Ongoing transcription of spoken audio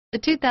The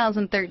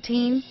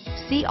 2013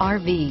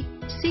 CR-V.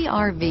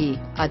 CR-V,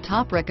 a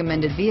top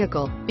recommended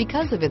vehicle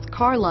because of its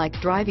car-like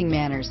driving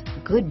manners,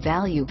 good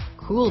value,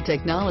 cool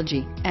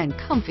technology, and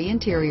comfy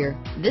interior.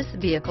 This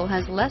vehicle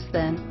has less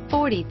than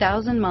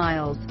 40,000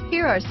 miles.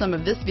 Here are some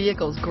of this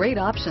vehicle's great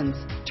options: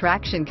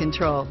 traction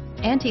control,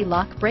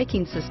 anti-lock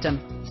braking system,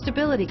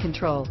 stability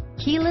control,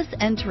 keyless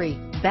entry,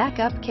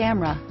 backup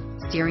camera,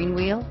 steering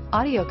wheel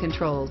audio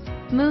controls,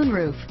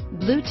 moonroof,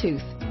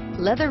 Bluetooth,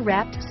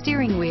 leather-wrapped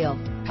steering wheel,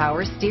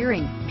 power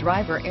steering,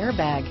 driver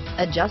airbag,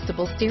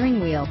 adjustable steering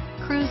wheel,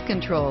 cruise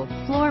control,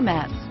 floor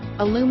mats,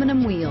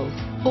 aluminum wheels,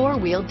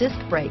 four-wheel disc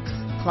brakes,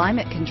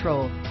 climate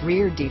control,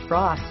 rear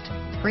defrost,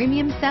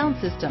 premium sound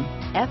system,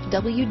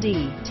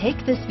 FWD.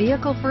 Take this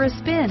vehicle for a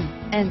spin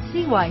and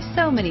see why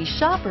so many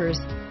shoppers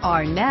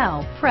are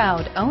now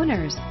proud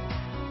owners.